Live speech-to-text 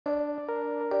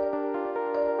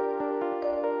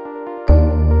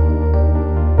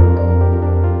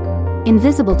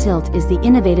Invisible tilt is the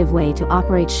innovative way to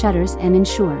operate shutters and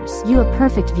ensures you a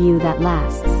perfect view that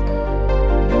lasts.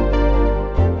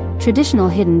 Traditional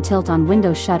hidden tilt on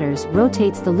window shutters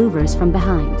rotates the louvers from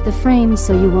behind the frame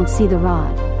so you won't see the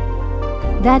rod.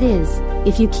 That is,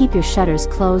 if you keep your shutters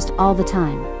closed all the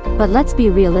time. But let's be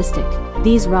realistic,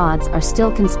 these rods are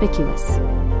still conspicuous.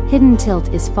 Hidden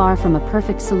tilt is far from a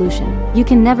perfect solution. You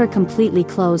can never completely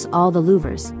close all the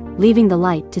louvers, leaving the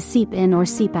light to seep in or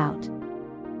seep out.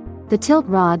 The tilt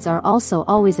rods are also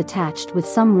always attached with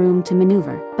some room to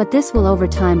maneuver, but this will over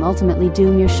time ultimately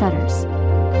doom your shutters.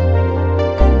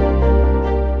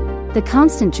 The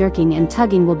constant jerking and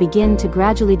tugging will begin to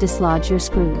gradually dislodge your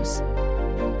screws,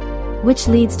 which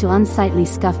leads to unsightly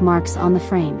scuff marks on the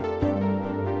frame.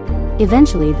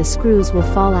 Eventually the screws will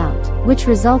fall out, which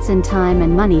results in time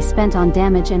and money spent on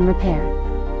damage and repair.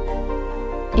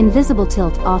 Invisible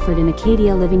tilt offered in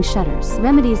Acadia Living shutters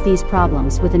remedies these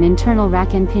problems with an internal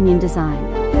rack and pinion design.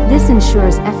 This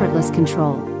ensures effortless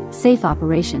control, safe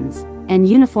operations, and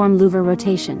uniform louver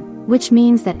rotation, which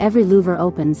means that every louver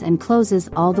opens and closes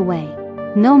all the way.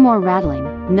 No more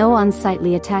rattling, no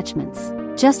unsightly attachments,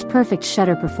 just perfect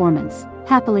shutter performance,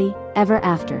 happily ever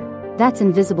after. That's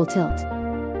invisible tilt.